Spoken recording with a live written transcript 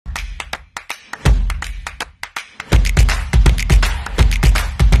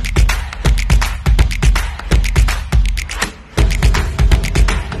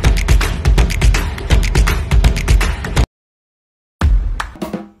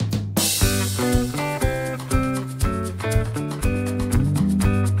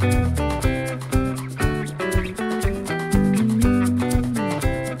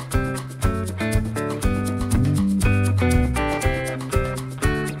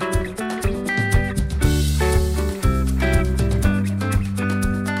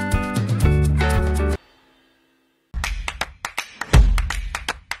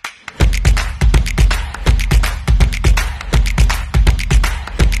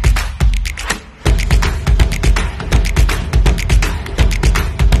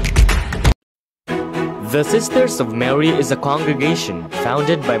The Sisters of Mary is a congregation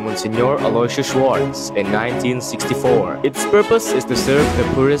founded by Msgr Aloysius Schwartz in 1964. Its purpose is to serve the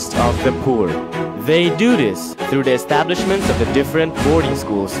poorest of the poor. They do this through the establishment of the different boarding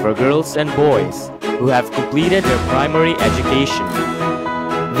schools for girls and boys who have completed their primary education.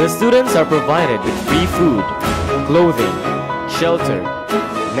 The students are provided with free food, clothing, shelter,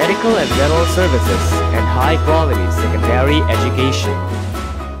 medical and dental services, and high-quality secondary education.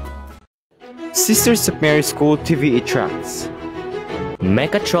 Sisters of Mary School TVE tracks.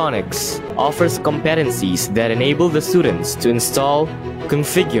 Mechatronics offers competencies that enable the students to install,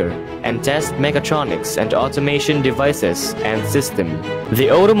 configure, and test mechatronics and automation devices and systems.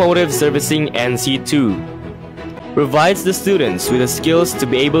 The Automotive Servicing NC2 provides the students with the skills to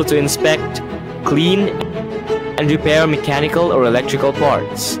be able to inspect, clean, and repair mechanical or electrical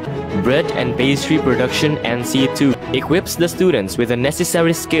parts. Bread and Pastry Production NC2 equips the students with the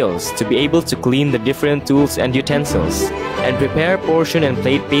necessary skills to be able to clean the different tools and utensils and prepare portion and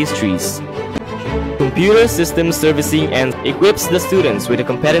plate pastries. Computer Systems Servicing and equips the students with the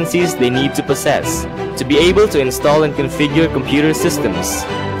competencies they need to possess to be able to install and configure computer systems,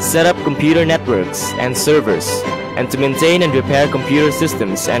 set up computer networks and servers, and to maintain and repair computer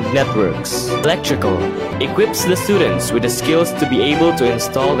systems and networks. Electrical equips the students with the skills to be able to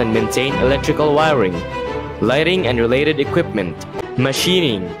install and maintain electrical wiring, lighting and related equipment.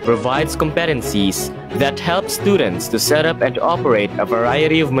 Machining provides competencies that help students to set up and operate a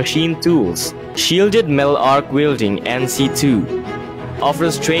variety of machine tools. Shielded Metal Arc Welding NC2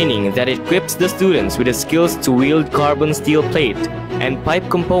 offers training that equips the students with the skills to wield carbon steel plate and pipe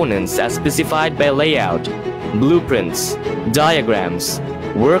components as specified by layout, blueprints, diagrams,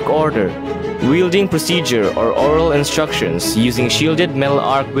 work order, wielding procedure or oral instructions using shielded metal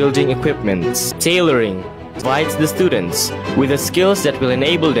arc welding equipment. Tailoring provides the students with the skills that will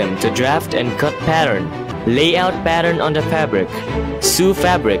enable them to draft and cut pattern, lay out pattern on the fabric, sew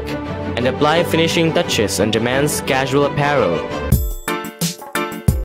fabric, and apply finishing touches on the men's casual apparel.